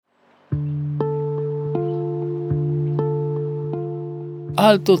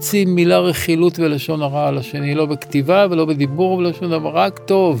אל תוציא מילה רכילות ולשון הרע על השני, לא בכתיבה ולא בדיבור ולא שום דבר, רק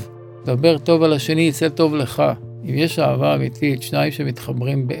טוב. דבר טוב על השני, יצא טוב לך. אם יש אהבה אמיתית, שניים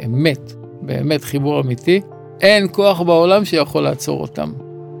שמתחברים באמת, באמת חיבור אמיתי, אין כוח בעולם שיכול לעצור אותם.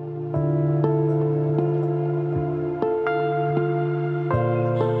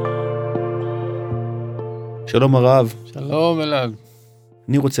 שלום הרב. שלום אלעד.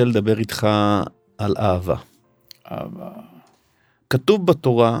 אני רוצה לדבר איתך על אהבה. אהבה. כתוב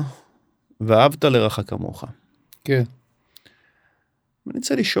בתורה, ואהבת לרעך כמוך. כן. אני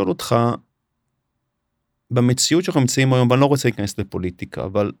רוצה לשאול אותך, במציאות שאנחנו נמצאים היום, ואני לא רוצה להיכנס לפוליטיקה,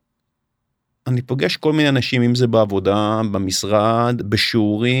 אבל אני פוגש כל מיני אנשים, אם זה בעבודה, במשרד,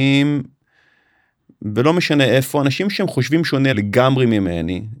 בשיעורים, ולא משנה איפה, אנשים שהם חושבים שונה לגמרי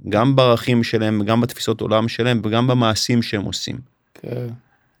ממני, גם בערכים שלהם, גם בתפיסות עולם שלהם, וגם במעשים שהם עושים. כן.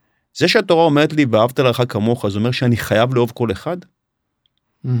 זה שהתורה אומרת לי, ואהבת לרעך כמוך, זה אומר שאני חייב לאהוב כל אחד?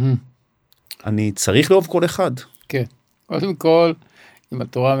 אני צריך לאהוב כל אחד? כן. קודם כל, אם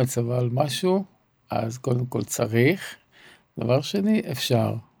התורה מצווה על משהו, אז קודם כל צריך. דבר שני,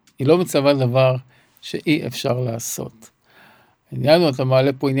 אפשר. היא לא מצווה דבר שאי אפשר לעשות. העניין הוא, אתה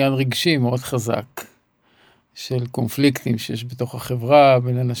מעלה פה עניין רגשי מאוד חזק, של קונפליקטים שיש בתוך החברה,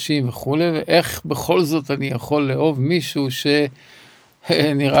 בין אנשים וכו', ואיך בכל זאת אני יכול לאהוב מישהו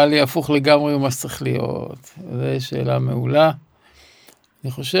שנראה לי הפוך לגמרי ממה שצריך להיות. זו שאלה מעולה.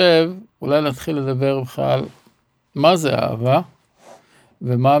 אני חושב, אולי נתחיל לדבר בכלל, מה זה אהבה,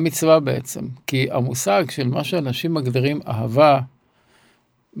 ומה המצווה בעצם. כי המושג של מה שאנשים מגדירים אהבה,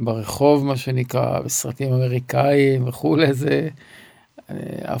 ברחוב מה שנקרא, בסרטים אמריקאים וכו', זה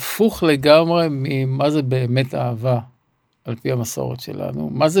הפוך לגמרי ממה זה באמת אהבה, על פי המסורת שלנו.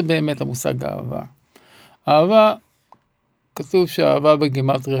 מה זה באמת המושג אהבה? אהבה, כתוב שהאהבה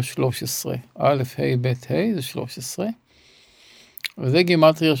בגימטריה 13. א', ה', ב', ה', זה 13. וזה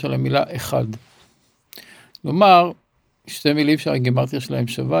גימטריה של המילה אחד. כלומר, שתי מילים שהגימטריה שלהם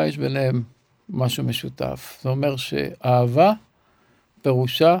שווה, יש ביניהם משהו משותף. זה אומר שאהבה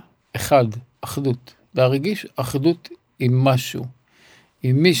פירושה אחד, אחדות. להרגיש אחדות עם משהו.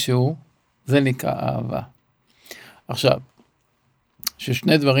 עם מישהו, זה נקרא אהבה. עכשיו,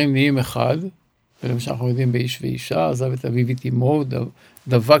 ששני דברים נהיים אחד, ולמשל אנחנו יודעים באיש ואישה, עזב את אביו ואת אמו,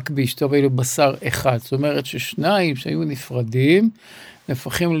 דבק באשתו ואילו בשר אחד. זאת אומרת ששניים שהיו נפרדים,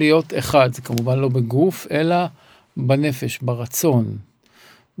 נהפכים להיות אחד. זה כמובן לא בגוף, אלא בנפש, ברצון,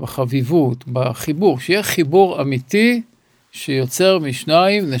 בחביבות, בחיבור. שיהיה חיבור אמיתי שיוצר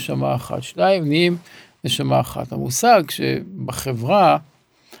משניים נשמה אחת. שניים נהיים נשמה אחת. המושג שבחברה,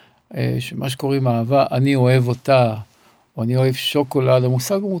 שמה שקוראים אהבה, אני אוהב אותה, או אני אוהב שוקולד,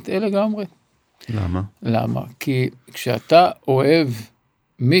 המושג הוא מוטעה לגמרי. למה? למה? כי כשאתה אוהב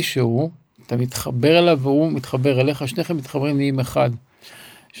מישהו, אתה מתחבר אליו והוא מתחבר אליך, שניכם מתחברים נהיים אחד.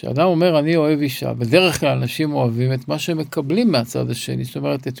 כשאדם אומר אני אוהב אישה, בדרך כלל אנשים אוהבים את מה שהם מקבלים מהצד השני, זאת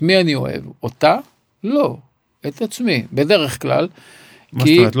אומרת, את מי אני אוהב? אותה? לא, את עצמי, בדרך כלל. מה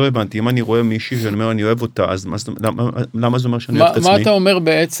זאת אומרת? לא הבנתי, אם אני רואה מישהי ואני אומר אני אוהב אותה, אז למה זה אומר שאני אוהב את עצמי? מה אתה אומר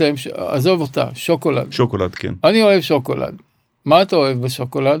בעצם, עזוב אותה, שוקולד. שוקולד, כן. אני אוהב שוקולד. מה אתה אוהב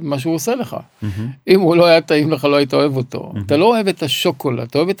בשוקולד? מה שהוא עושה לך. אם הוא לא היה טעים לך, לא היית אוהב אותו. אתה לא אוהב את השוקולד,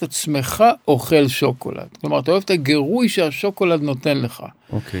 אתה אוהב את עצמך אוכל שוקולד. כלומר, אתה אוהב את הגירוי שהשוקולד נותן לך.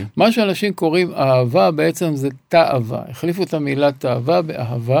 מה שאנשים קוראים אהבה בעצם זה תאווה. החליפו את המילה תאווה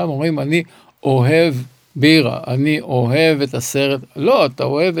באהבה, אומרים אני אוהב בירה, אני אוהב את הסרט. לא, אתה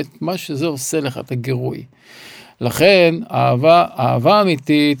אוהב את מה שזה עושה לך, את הגירוי. לכן, אהבה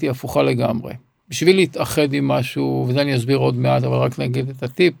אמיתית היא הפוכה לגמרי. בשביל להתאחד עם משהו, וזה אני אסביר עוד מעט, אבל רק נגיד את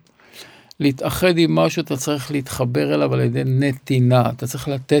הטיפ, להתאחד עם משהו, אתה צריך להתחבר אליו על ידי נתינה, אתה צריך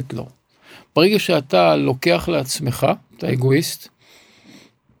לתת לו. ברגע שאתה לוקח לעצמך, אתה אגואיסט,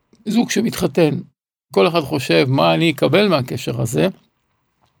 זוג שמתחתן, כל אחד חושב מה אני אקבל מהקשר הזה,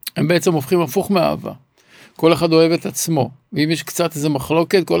 הם בעצם הופכים הפוך מאהבה. כל אחד אוהב את עצמו, ואם יש קצת איזה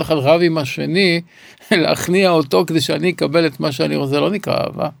מחלוקת, כל אחד רב עם השני, להכניע אותו כדי שאני אקבל את מה שאני רוצה, זה לא נקרא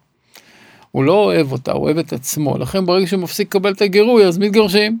אהבה. הוא לא אוהב אותה, הוא אוהב את עצמו. לכן ברגע שהוא מפסיק לקבל את הגירוי, אז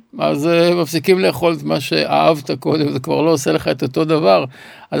מתגרשים. אז מפסיקים לאכול את מה שאהבת קודם, זה כבר לא עושה לך את אותו דבר,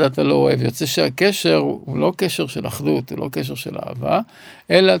 אז אתה לא אוהב. יוצא שהקשר הוא לא קשר של אחדות, הוא לא קשר של אהבה,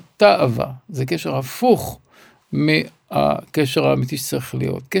 אלא תאווה. זה קשר הפוך מהקשר האמיתי שצריך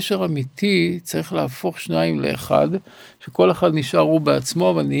להיות. קשר אמיתי צריך להפוך שניים לאחד, שכל אחד נשאר הוא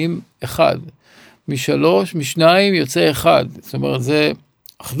בעצמו, אבל נהיים אחד. משניים יוצא אחד. זאת אומרת, זה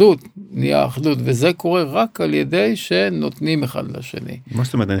אחדות, נהיה אחדות, וזה קורה רק על ידי שנותנים אחד לשני. מה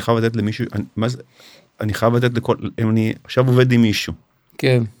זאת אומרת? אני חייב לתת למישהו, אני חייב לתת לכל, אם אני עכשיו עובד עם מישהו.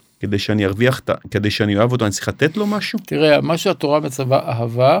 כן. כדי שאני ארוויח, כדי שאני אוהב אותו, אני צריך לתת לו משהו? תראה, מה שהתורה מצווה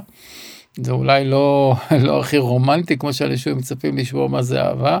אהבה, זה אולי לא הכי רומנטי, כמו שאנשים מצפים לשמוע מה זה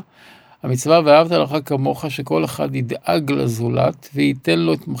אהבה. המצווה ואהבת לך כמוך, שכל אחד ידאג לזולת, וייתן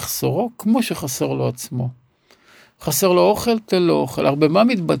לו את מחסורו, כמו שחסר לו עצמו. חסר לו אוכל, תן לו אוכל. הרבה מה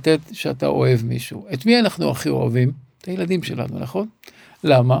מתבטאת שאתה אוהב מישהו? את מי אנחנו הכי אוהבים? את הילדים שלנו, נכון?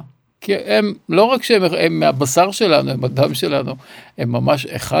 למה? כי הם, לא רק שהם מהבשר שלנו, הם הדם שלנו, הם ממש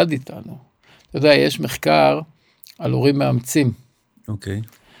אחד איתנו. אתה יודע, יש מחקר על הורים מאמצים. אוקיי.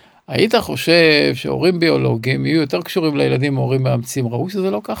 היית חושב שהורים ביולוגיים יהיו יותר קשורים לילדים מהורים מאמצים, ראו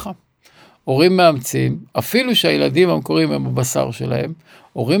שזה לא ככה. הורים מאמצים, אפילו שהילדים המקוריים הם הבשר שלהם,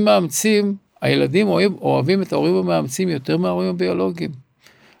 הורים מאמצים, הילדים אוהבים את ההורים המאמצים יותר מההורים הביולוגיים.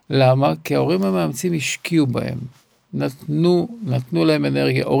 למה? כי ההורים המאמצים השקיעו בהם, נתנו להם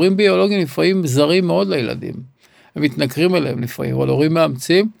אנרגיה. הורים ביולוגיים לפעמים זרים מאוד לילדים, הם מתנכרים אליהם לפעמים, אבל הורים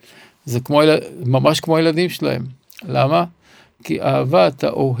מאמצים זה ממש כמו הילדים שלהם. למה? כי אהבה, אתה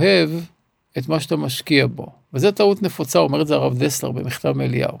אוהב את מה שאתה משקיע בו. וזו טעות נפוצה, אומר את זה הרב דסלר במכתב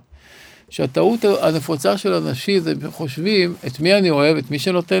מאליהו. שהטעות הנפוצה של אנשים, הם חושבים את מי אני אוהב, את מי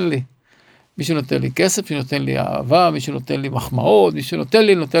שנותן לי. מי שנותן לי כסף, מי שנותן לי אהבה, מי שנותן לי מחמאות, מי שנותן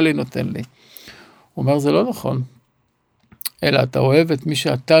לי. הוא אומר, זה לא נכון. אלא אתה אוהב את מי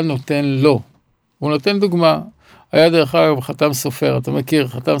שאתה נותן לו. הוא נותן דוגמה. היה דרך אגב חתם סופר, אתה מכיר,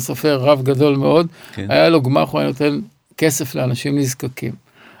 חתם סופר רב גדול מאוד, כן. היה לו גמח, הוא היה נותן כסף לאנשים נזקקים.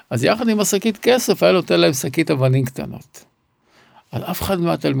 אז יחד עם השקית כסף, היה נותן להם שקית אבנים קטנות. אבל אף אחד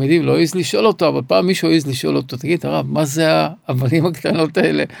מהתלמידים לא העז לשאול אותו, אבל פעם מישהו העז לשאול אותו, תגיד, הרב, מה זה האבנים הקטנות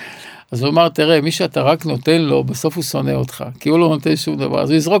האלה? אז הוא אמר, תראה, מי שאתה רק נותן לו, בסוף הוא שונא אותך, כי הוא לא נותן שום דבר, אז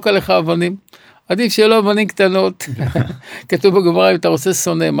הוא יזרוק עליך אבנים. עדיף שיהיה לו אבנים קטנות. כתוב בגמרא, אם אתה רוצה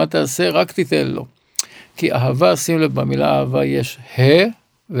שונא, מה תעשה? רק תיתן לו. כי אהבה, שים לב, במילה אהבה יש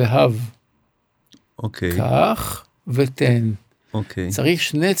והב. אוקיי. כך ותן. אוקיי. צריך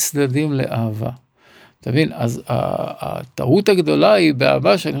שני צדדים לאהבה. אתה מבין? אז הטעות הגדולה היא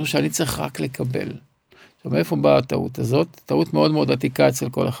באהבה שאני חושב שאני צריך רק לקבל. עכשיו, מאיפה באה הטעות הזאת? טעות מאוד מאוד עתיקה אצל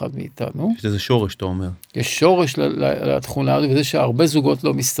כל אחד מאיתנו. יש איזה שורש, אתה אומר. יש שורש לתכונה הזאת, וזה שהרבה זוגות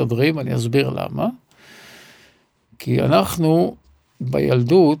לא מסתדרים, אני אסביר למה. כי אנחנו,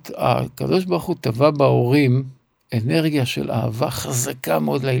 בילדות, הקדוש ברוך הוא טבע בהורים אנרגיה של אהבה חזקה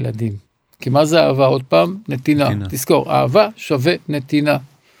מאוד לילדים. כי מה זה אהבה? עוד פעם, נתינה. תזכור, אהבה שווה נתינה.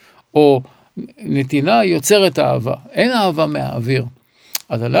 או נתינה יוצרת אהבה. אין אהבה מהאוויר.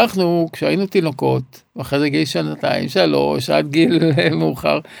 אז אנחנו, כשהיינו תינוקות, ואחרי זה גיל 2, 3, עד גיל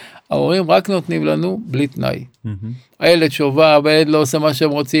מאוחר, ההורים רק נותנים לנו בלי תנאי. הילד שובב, הילד לא עושה מה שהם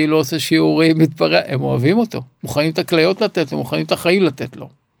רוצים, לא עושה שיעורים, מתפרע, הם אוהבים אותו. מוכנים את הכליות לתת לו, מוכנים את החיים לתת לו.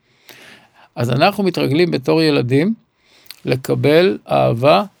 אז אנחנו מתרגלים בתור ילדים, לקבל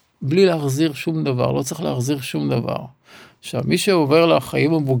אהבה בלי להחזיר שום דבר, לא צריך להחזיר שום דבר. עכשיו, מי שעובר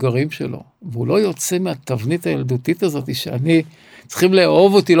לחיים המבוגרים שלו, והוא לא יוצא מהתבנית הילדותית הזאת, שאני צריכים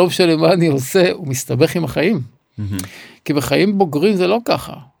לאהוב אותי, לא משנה מה אני עושה, הוא מסתבך עם החיים. כי בחיים בוגרים זה לא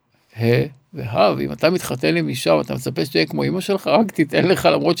ככה. והב, אם אתה מתחתן עם אישה, ואתה מצפה שתהיה כמו אמא שלך, רק תיתן לך,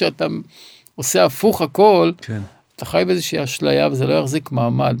 למרות שאתה עושה הפוך הכל, כן. אתה חי באיזושהי אשליה, וזה לא יחזיק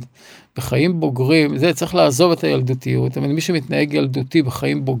מעמד. בחיים בוגרים, זה צריך לעזוב את הילדותיות, אבל מי שמתנהג ילדותי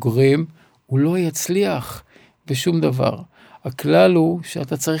בחיים בוגרים, הוא לא יצליח בשום דבר. הכלל הוא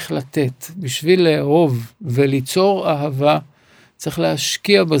שאתה צריך לתת, בשביל לאהוב וליצור אהבה, צריך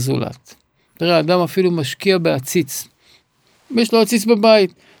להשקיע בזולת. תראה, האדם אפילו משקיע בעציץ. יש לו עציץ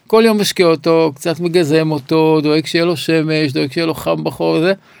בבית, כל יום משקיע אותו, קצת מגזם אותו, דואג שיהיה לו שמש, דואג שיהיה לו חם בחור,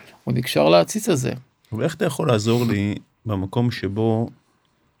 וזה, הוא נקשר לעציץ הזה. ואיך אתה יכול לעזור לי במקום שבו,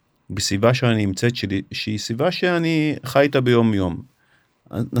 בסביבה שאני נמצאת שלי, שהיא סביבה שאני חי איתה ביום יום.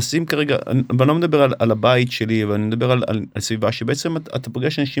 נשים כרגע, אני לא מדבר על הבית שלי, אבל אני מדבר על סביבה שבעצם אתה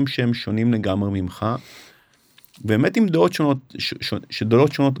פוגש אנשים שהם שונים לגמרי ממך, באמת עם דעות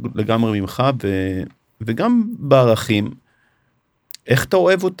שונות לגמרי ממך, וגם בערכים, איך אתה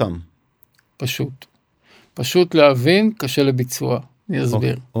אוהב אותם? פשוט להבין, קשה לביצוע. אני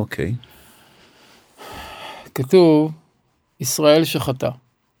אסביר. אוקיי. כתוב, ישראל שחטא.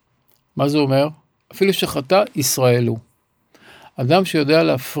 מה זה אומר? אפילו שחטא, ישראל הוא. אדם שיודע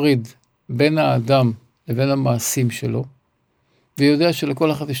להפריד בין האדם לבין המעשים שלו, ויודע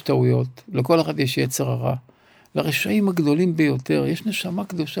שלכל אחד יש טעויות, לכל אחד יש יצר הרע, לרשעים הגדולים ביותר, יש נשמה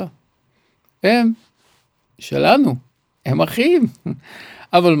קדושה. הם שלנו, הם אחים.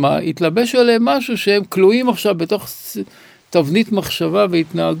 אבל מה? התלבש עליהם משהו שהם כלואים עכשיו בתוך תבנית מחשבה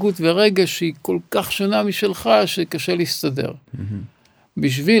והתנהגות ורגש שהיא כל כך שונה משלך שקשה להסתדר.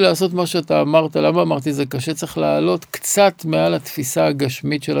 בשביל לעשות מה שאתה אמרת, למה אמרתי זה קשה, צריך לעלות קצת מעל התפיסה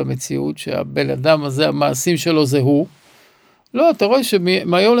הגשמית של המציאות, שהבן אדם הזה, המעשים שלו זה הוא. לא, אתה רואה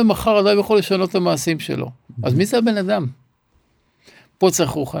שמהיום למחר אדם יכול לשנות את המעשים שלו. אז מי זה הבן אדם? פה צריך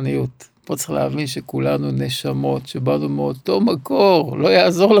רוחניות. פה צריך להבין שכולנו נשמות, שבאנו מאותו מקור, לא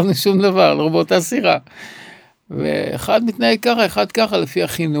יעזור לנו שום דבר, לא באותה סירה. ואחד מתנהג ככה, אחד ככה, לפי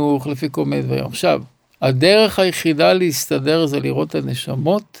החינוך, לפי כל מיני דברים. עכשיו, הדרך היחידה להסתדר זה לראות את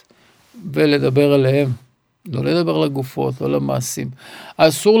הנשמות ולדבר עליהם. לא לדבר לגופות, לא למעשים.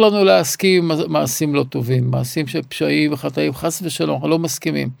 אסור לנו להסכים עם מעשים לא טובים, מעשים של פשעים וחטאים, חס ושלום, אנחנו לא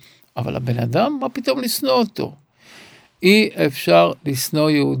מסכימים. אבל הבן אדם, מה פתאום לשנוא אותו? אי אפשר לשנוא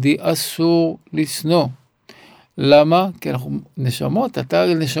יהודי, אסור לשנוא. למה? כי אנחנו נשמות, אתה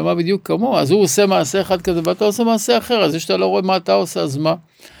נשמה בדיוק כמו, אז הוא עושה מעשה אחד כזה, ואתה עושה מעשה אחר, אז שאתה לא רואה מה אתה עושה, אז מה?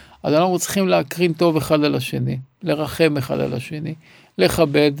 אז אנחנו צריכים להקרין טוב אחד על השני, לרחם אחד על השני,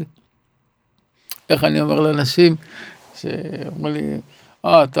 לכבד. איך אני אומר לאנשים, שאומרים לי,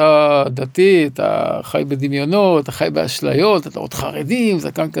 אתה דתי, אתה חי בדמיונות, אתה חי באשליות, אתה עוד חרדים,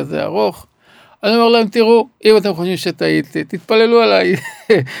 זקן כזה ארוך. אני אומר להם, תראו, אם אתם חושבים שטעיתי, תתפללו עליי.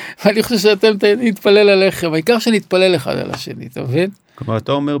 ואני חושב שאתם נתפלל עליכם, העיקר שנתפלל אחד על השני, אתה מבין? כלומר,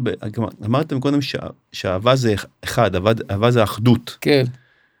 אתה אומר, אמרתם קודם שהאהבה זה אחד, אהבה זה אחדות. כן.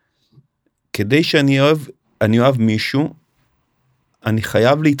 כדי שאני אוהב מישהו, אני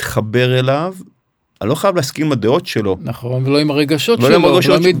חייב להתחבר אליו, אני לא חייב להסכים עם הדעות שלו. נכון, ולא עם הרגשות שלו,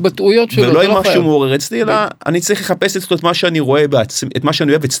 ולא עם התבטאויות שלו. ולא עם מה שהוא מעורר אצלי, אלא אני צריך לחפש אצלו את מה שאני רואה, את מה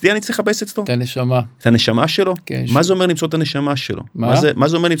שאני אוהב אצלי, אני צריך לחפש אצלו. את הנשמה. את הנשמה שלו? כן. מה זה אומר למצוא את הנשמה שלו? מה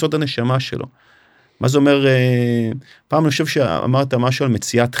זה אומר למצוא את הנשמה שלו? מה זה אומר, פעם אני חושב שאמרת משהו על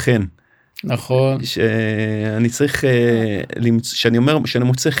מציאת חן. נכון. שאני צריך, שאני אומר, שאני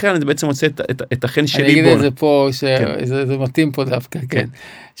מוצא חן, אני בעצם מוצא את החן שלי בו. אני אגיד את זה פה, זה מתאים פה דווקא, כן.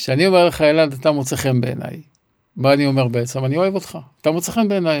 שאני אומר לך, אלעד, אתה מוצא חן בעיניי. מה אני אומר בעצם? אני אוהב אותך. אתה מוצא חן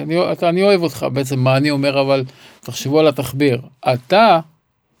בעיניי, אני אוהב אותך. בעצם מה אני אומר, אבל תחשבו על התחביר. אתה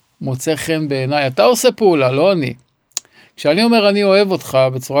מוצא חן בעיניי, אתה עושה פעולה, לא אני. כשאני אומר אני אוהב אותך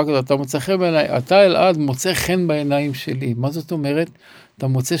בצורה כזאת, אתה מוצא חן בעיניי, אתה אלעד מוצא חן בעיניים שלי. מה זאת אומרת? אתה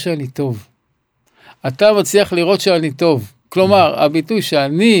מוצא שאני טוב. אתה מצליח לראות שאני טוב. כלומר, הביטוי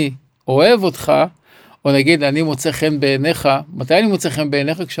שאני אוהב אותך, או נגיד אני מוצא חן בעיניך, מתי אני מוצא חן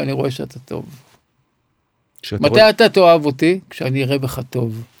בעיניך? כשאני רואה שאתה טוב. מתי אתה תאהב אותי? כשאני אראה בך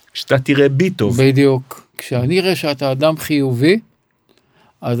טוב. כשאתה תראה בי טוב. בדיוק. כשאני אראה שאתה אדם חיובי,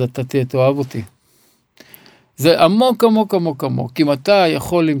 אז אתה תאהב אותי. זה עמוק, עמוק, עמוק, עמוק. אם אתה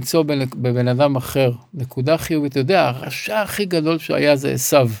יכול למצוא בבן אדם אחר נקודה חיובית, אתה יודע, הרשע הכי גדול שהיה זה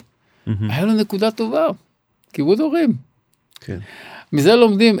עשיו. היה לו נקודה טובה. כיבוד הורים. כן. מזה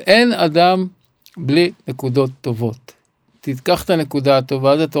לומדים, אין אדם בלי נקודות טובות. תיקח את הנקודה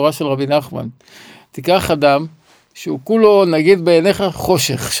הטובה, זה תורה של רבי נחמן. תיקח אדם שהוא כולו, נגיד בעיניך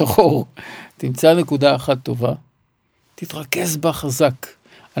חושך, שחור. תמצא נקודה אחת טובה, תתרכז בה חזק.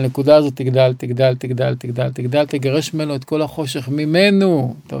 הנקודה הזאת תגדל, תגדל, תגדל, תגדל, תגדל, תגרש ממנו את כל החושך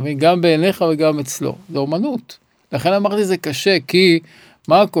ממנו. אתה מבין? גם בעיניך וגם אצלו. זה אומנות. לכן אמרתי זה קשה, כי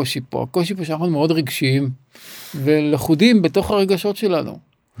מה הקושי פה? הקושי פה שאנחנו מאוד רגשיים, ולחודים בתוך הרגשות שלנו.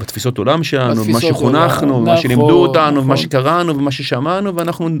 בתפיסות עולם שלנו, מה שחונכנו, מה שלימדו אותנו, מה שקראנו ומה ששמענו,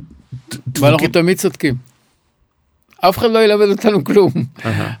 ואנחנו תמיד צודקים. אף אחד לא ילמד אותנו כלום.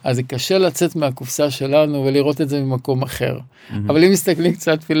 אז זה קשה לצאת מהקופסה שלנו ולראות את זה ממקום אחר. אבל אם מסתכלים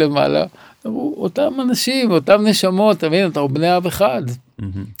קצת למעלה, אותם אנשים, אותם נשמות, אתה מבין, אתה בני אב אחד.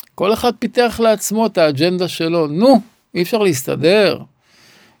 כל אחד פיתח לעצמו את האג'נדה שלו. נו, אי אפשר להסתדר.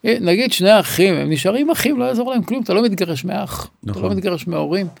 נגיד שני אחים, הם נשארים אחים, לא יעזור להם כלום, אתה לא מתגרש מאח, אתה לא מתגרש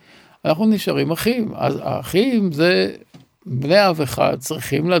מההורים, אנחנו נשארים אחים, אז האחים זה בני אב אחד,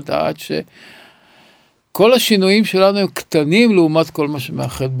 צריכים לדעת שכל השינויים שלנו הם קטנים לעומת כל מה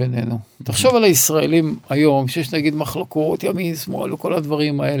שמאחד בינינו. תחשוב על הישראלים היום, שיש נגיד מחלוקות, ימין, שמאל, וכל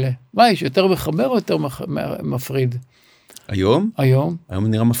הדברים האלה, מה יש, יותר מחבר או יותר מפריד? היום? היום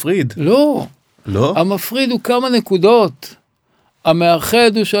נראה מפריד. לא. לא? המפריד הוא כמה נקודות.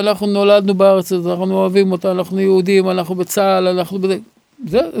 המאחד הוא שאנחנו נולדנו בארץ, אנחנו אוהבים אותה, אנחנו יהודים, אנחנו בצהל, אנחנו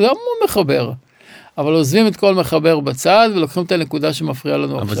זה המון מחבר. אבל עוזבים את כל מחבר בצד, ולוקחים את הנקודה שמפריעה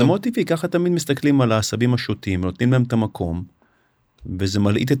לנו עכשיו. אבל זה מאוד טבעי, ככה תמיד מסתכלים על העשבים השוטים, נותנים להם את המקום, וזה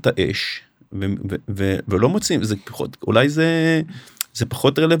מלעיט את האש, ולא מוצאים, זה פחות, אולי זה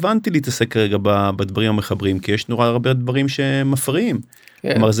פחות רלוונטי להתעסק כרגע בדברים המחברים, כי יש נורא הרבה דברים שמפריעים.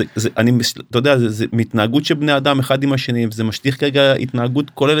 כלומר, אתה יודע, זה מתנהגות של בני אדם אחד עם השני, וזה משליך כרגע התנהגות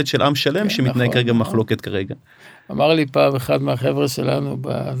כוללת של עם שלם, שמתנהג כרגע מחלוקת כרגע. אמר לי פעם אחד מהחבר'ה שלנו,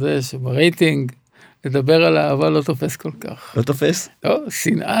 ברייטינג, לדבר על אהבה לא תופס כל כך. לא תופס? לא,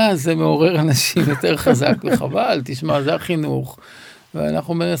 שנאה זה מעורר אנשים יותר חזק וחבל, תשמע, זה החינוך,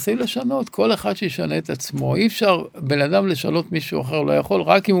 ואנחנו מנסים לשנות, כל אחד שישנה את עצמו, אי אפשר בן אדם לשנות מישהו אחר, לא יכול,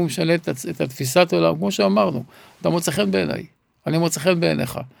 רק אם הוא משנה את התפיסת עולם, כמו שאמרנו, אתה מוצא חן בעיניי, אני מוצא חן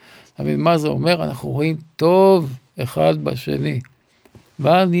בעיניך. מה זה אומר? אנחנו רואים טוב אחד בשני,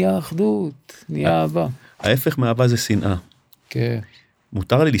 ואז נהיה אחדות, נהיה אהבה. ההפך מאהבה זה שנאה. כן.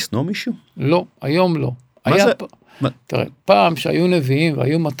 מותר לי לשנוא מישהו? לא, היום לא. מה זה? תראה, פעם שהיו נביאים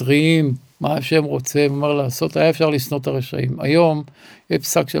והיו מטריעים מה השם רוצה ומה לעשות, היה אפשר לשנוא את הרשעים. היום, יש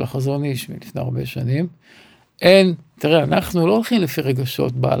פסק של החזון איש מלפני הרבה שנים, אין, תראה, אנחנו לא הולכים לפי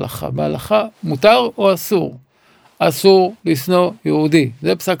רגשות בהלכה. בהלכה מותר או אסור? אסור לשנוא יהודי,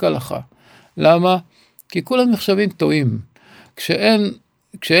 זה פסק הלכה. למה? כי כולם נחשבים טועים.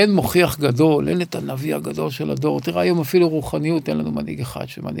 כשאין מוכיח גדול, אין את הנביא הגדול של הדור, תראה, היום אפילו רוחניות, אין לנו מנהיג אחד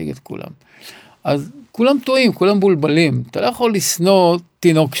שמנהיג את כולם. אז כולם טועים, כולם בולבלים. אתה לא יכול לשנוא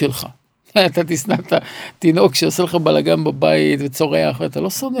תינוק שלך. אתה תשנא את התינוק שעושה לך בלגן בבית וצורח, ואתה לא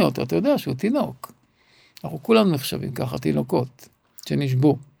שונא אותו, אתה יודע שהוא תינוק. אנחנו כולם נחשבים ככה, תינוקות,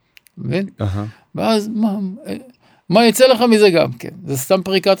 שנשבו. מבין? ואז מה יצא לך מזה גם כן? זה סתם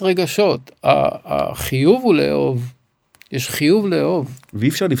פריקת רגשות. החיוב הוא לאהוב. יש חיוב לאהוב. ואי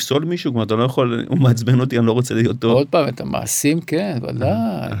אפשר לפסול מישהו, כמו אתה לא יכול, הוא מעצבן אותי, אני לא רוצה להיות טוב. עוד פעם, את המעשים, כן,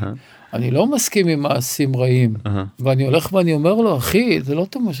 ודאי. אני לא מסכים עם מעשים רעים, ואני הולך ואני אומר לו, אחי, זה לא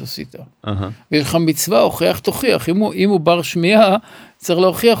טוב מה שעשית. ויש לך מצווה, הוכיח תוכיח, אם הוא בר שמיעה, צריך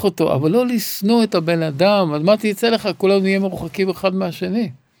להוכיח אותו, אבל לא לשנוא את הבן אדם, אז מה תצא לך? כולנו נהיה מרוחקים אחד מהשני.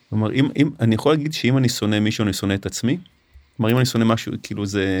 כלומר, אני יכול להגיד שאם אני שונא מישהו, אני שונא את עצמי? כלומר, אם אני שונא משהו, כאילו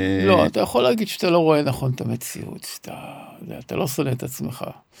זה... לא, אתה יכול להגיד שאתה לא רואה נכון את המציאות, אתה לא שונא את עצמך.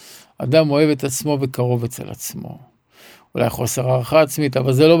 אדם אוהב את עצמו וקרוב אצל עצמו. אולי חוסר הערכה עצמית,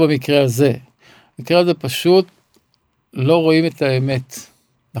 אבל זה לא במקרה הזה. במקרה הזה פשוט לא רואים את האמת.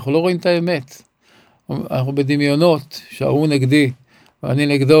 אנחנו לא רואים את האמת. אנחנו בדמיונות, שההוא נגדי, ואני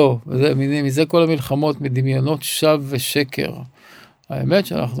נגדו, מזה כל המלחמות, מדמיונות שווא ושקר. האמת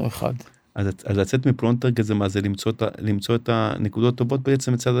שאנחנו אחד. אז לצאת מפלונטר כזה, מה זה למצוא את הנקודות טובות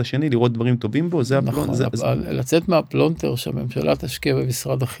בעצם מצד השני, לראות דברים טובים בו, זה הפלונטר. נכון, לצאת מהפלונטר שהממשלה תשקיע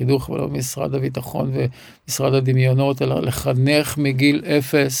במשרד החינוך, ולא במשרד הביטחון ומשרד הדמיונות, אלא לחנך מגיל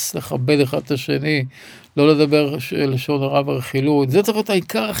 0, לכבד אחד את השני, לא לדבר לשון הרע ורכילות, זה צריך להיות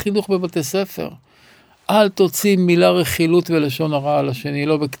העיקר החינוך בבתי ספר. אל תוציא מילה רכילות ולשון הרע על השני,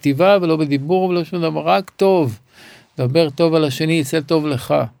 לא בכתיבה ולא בדיבור ולא שום דבר, רק טוב. דבר טוב על השני, יצא טוב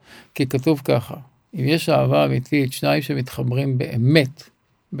לך. כי כתוב ככה, אם יש אהבה אמיתית, שניים שמתחברים באמת,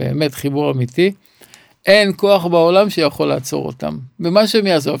 באמת חיבור אמיתי, אין כוח בעולם שיכול לעצור אותם. במה שהם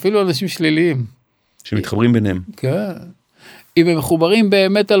יעשו, אפילו אנשים שליליים. שמתחברים ביניהם. כן. אם הם מחוברים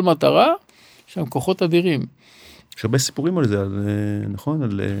באמת על מטרה, שהם כוחות אדירים. יש הרבה סיפורים על זה, נכון?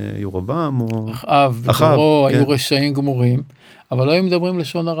 על ירבעם או... אחאב, בדורו, היו רשעים גמורים, אבל לא היו מדברים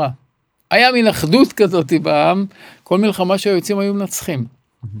לשון הרע. היה מין אחדות כזאת בעם, כל מלחמה שהיוצאים היו מנצחים.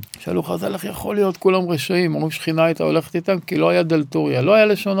 שאלו חז"ל, איך יכול להיות כולם רשעים, אומרים שכינה הייתה הולכת איתם, כי לא היה דלתוריה, לא היה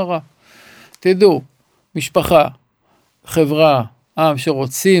לשון הרע. תדעו, משפחה, חברה, עם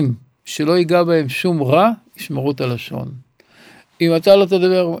שרוצים שלא ייגע בהם שום רע, ישמרו את הלשון. אם אתה לא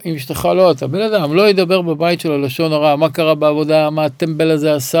תדבר, אם אשתך לא, אתה בן אדם, לא ידבר בבית שלו לשון הרע, מה קרה בעבודה, מה הטמבל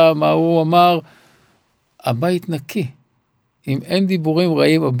הזה עשה, מה הוא אמר, הבית נקי. אם אין דיבורים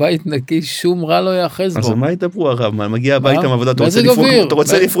רעים, הבית נקי, שום רע לא יאחז בו. אז מה ידברו הרב? מה, מגיע הביתה מעבודה, אתה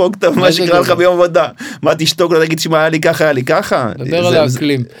רוצה לפרוק את מה שקרה לך ביום עבודה. מה תשתוק לא תגיד שמה היה לי ככה, היה לי ככה? דבר על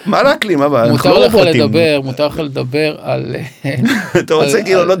האקלים. מה על האקלים? מותר לך לדבר על... אתה רוצה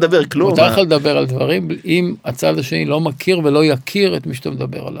כאילו לא לדבר כלום. מותר לך לדבר על דברים, אם הצד השני לא מכיר ולא יכיר את מי שאתה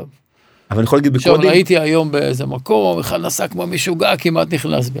מדבר עליו. אבל אני יכול להגיד בקודים... הייתי היום באיזה מקום, אחד נסע כמו משוגע, כמעט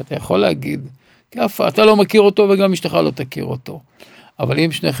נכנס בי, אתה יכול להגיד. כפה, אתה לא מכיר אותו וגם אשתך לא תכיר אותו. אבל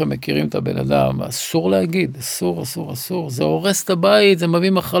אם שניכם מכירים את הבן אדם, אסור להגיד, אסור. זה הורס את הבית, זה מביא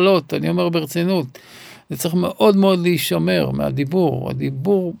מחלות, אני אומר ברצינות. זה צריך מאוד מאוד להישמר מהדיבור.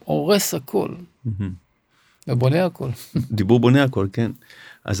 הדיבור הורס הכל. ובונה הכל. דיבור בונה הכל, כן.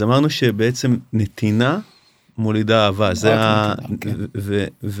 אז אמרנו שבעצם נתינה מולידה אהבה. זה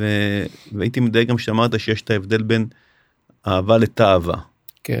והייתי מדייק גם שאמרת שיש את ההבדל בין אהבה לתאווה.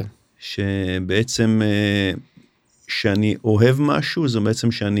 כן. שבעצם שאני אוהב משהו, זה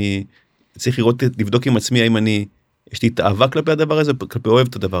בעצם שאני צריך לבדוק עם עצמי, האם יש לי תאווה כלפי הדבר הזה, כלפי אוהב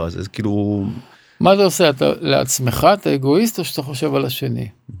את הדבר הזה, זה כאילו... מה אתה עושה? אתה לעצמך, אתה אגואיסט, או שאתה חושב על השני?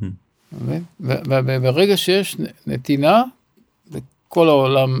 וברגע שיש נתינה, כל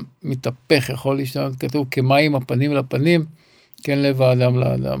העולם מתהפך, יכול להשתנות, כתוב כמים הפנים לפנים, כן לב האדם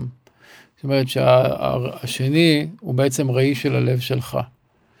לאדם. זאת אומרת שהשני הוא בעצם ראי של הלב שלך.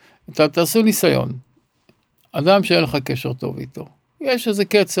 תעשו ניסיון. אדם שאין לך קשר טוב איתו. יש איזה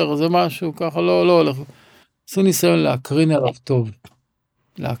קצר, איזה משהו, ככה לא הולך. עשו ניסיון להקרין עליו טוב.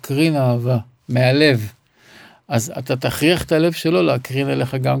 להקרין אהבה, מהלב. אז אתה תכריח את הלב שלו להקרין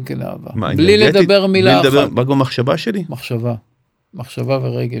אליך גם כן אהבה. בלי לדבר מילה אחת. בלי לדבר, מה גם מחשבה שלי? מחשבה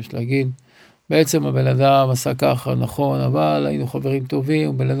ורגש, להגיד, בעצם הבן אדם עשה ככה, נכון, אבל היינו חברים טובים,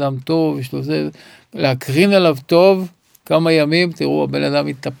 הוא בן אדם טוב, יש לו זה, להקרין עליו טוב, כמה ימים, תראו, הבן אדם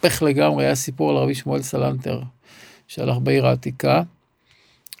התהפך לגמרי, היה סיפור על רבי שמואל סלנטר, שהלך בעיר העתיקה,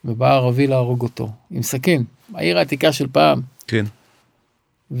 ובא ערבי להרוג אותו, עם סכין, העיר העתיקה של פעם. כן.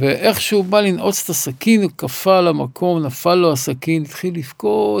 ואיכשהו בא לנעוץ את הסכין, הוא קפא על המקום, נפל לו הסכין, התחיל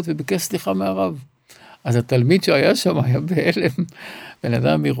לבכות וביקש סליחה מהרב. אז התלמיד שהיה שם היה בהלם, בן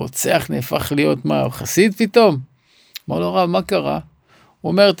אדם מרוצח נהפך להיות מה, חסיד פתאום? אמר לו רב, מה קרה?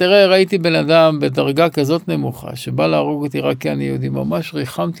 הוא אומר, תראה, ראיתי בן אדם בדרגה כזאת נמוכה, שבא להרוג אותי רק כי אני יהודי, ממש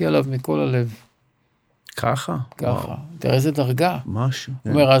ריחמתי עליו מכל הלב. ככה? ככה. תראה איזה דרגה. משהו.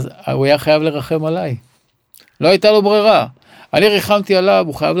 הוא אומר, אז הוא היה חייב לרחם עליי. לא הייתה לו ברירה. אני ריחמתי עליו,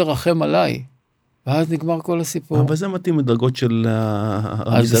 הוא חייב לרחם עליי. ואז נגמר כל הסיפור. אבל זה מתאים לדרגות של...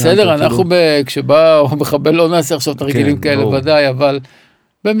 אז בסדר, אנחנו כשבא מחבל לא נעשה עכשיו תרגילים כאלה, ודאי, אבל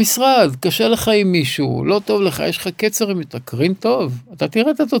במשרד, קשה לך עם מישהו, לא טוב לך, יש לך קצר עם תקרין טוב, אתה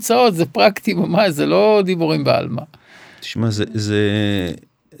תראה את התוצאות, זה פרקטי ממש, זה לא דיבורים בעלמא. תשמע,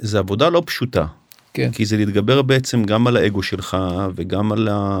 זה עבודה לא פשוטה. כן. כי זה להתגבר בעצם גם על האגו שלך, וגם על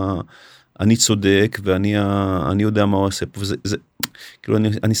אני צודק, ואני יודע מה הוא עושה פה, כאילו,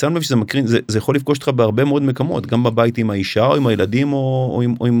 אני שם לב שזה מקרין, זה יכול לפגוש אותך בהרבה מאוד מקומות, גם בבית עם האישה, או עם הילדים, או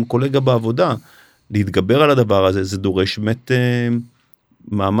עם קולגה בעבודה, להתגבר על הדבר הזה, זה דורש באמת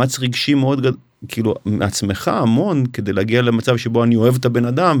מאמץ רגשי מאוד, כאילו, מעצמך המון, כדי להגיע למצב שבו אני אוהב את הבן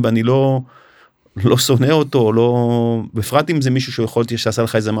אדם, ואני לא שונא אותו, בפרט אם זה מישהו שיכולתי שעשה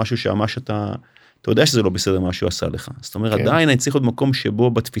לך איזה משהו שממש אתה יודע שזה לא בסדר מה שהוא עשה לך. זאת אומרת, עדיין אני צריך עוד מקום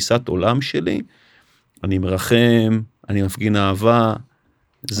שבו בתפיסת עולם שלי, אני מרחם, אני מפגין אהבה.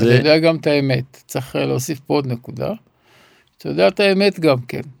 אתה יודע גם את האמת. צריך להוסיף פה עוד נקודה. אתה יודע את האמת גם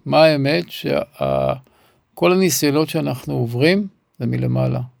כן. מה האמת? שכל הניסיונות שאנחנו עוברים, זה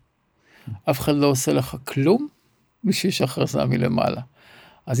מלמעלה. אף אחד לא עושה לך כלום, בשביל שהכרזה מלמעלה.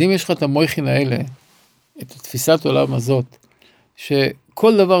 אז אם יש לך את המויכין האלה, את התפיסת עולם הזאת,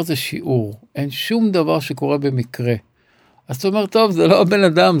 שכל דבר זה שיעור, אין שום דבר שקורה במקרה. אז אתה אומר, טוב, זה לא הבן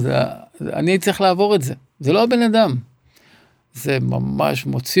אדם, אני צריך לעבור את זה. זה לא הבן אדם. זה ממש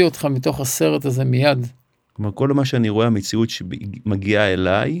מוציא אותך מתוך הסרט הזה מיד. כלומר, כל מה שאני רואה, המציאות שמגיעה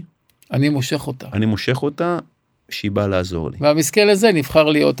אליי, אני מושך אותה. אני מושך אותה, שהיא באה לעזור לי. והמסכן הזה נבחר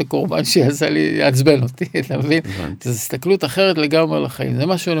להיות הקורבן שיעשה לי, יעצבן אותי, אתה מבין? זו הסתכלות אחרת לגמרי לחיים. זה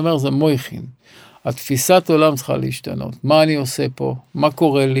מה שאני אומר, זה מויכין. התפיסת עולם צריכה להשתנות. מה אני עושה פה? מה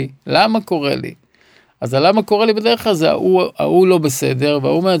קורה לי? למה קורה לי? אז הלמה קורה לי בדרך כלל זה, הוא לא בסדר,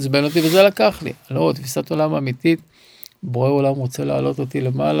 והוא מעצבן אותי, וזה לקח לי. לא, תפיסת עולם אמיתית, בורא עולם רוצה להעלות אותי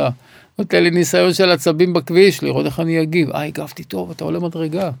למעלה, נותן לי ניסיון של עצבים בכביש, לראות איך אני אגיב. הגבתי טוב, אתה עולה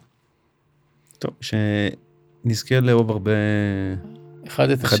מדרגה. טוב, שנזכה לאהוב הרבה אחד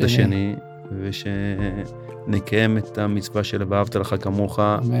את השני. ונקיים את המצווה של ואהבת לך כמוך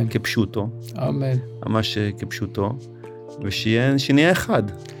כפשוטו. אמן. ממש כפשוטו. ושנהיה אחד.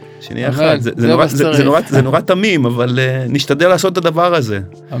 שנהיה אמן. אחד. זה נורא תמים, אבל נשתדל לעשות את הדבר הזה.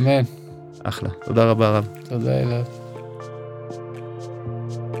 אמן. אחלה. תודה רבה רב. תודה אלעד.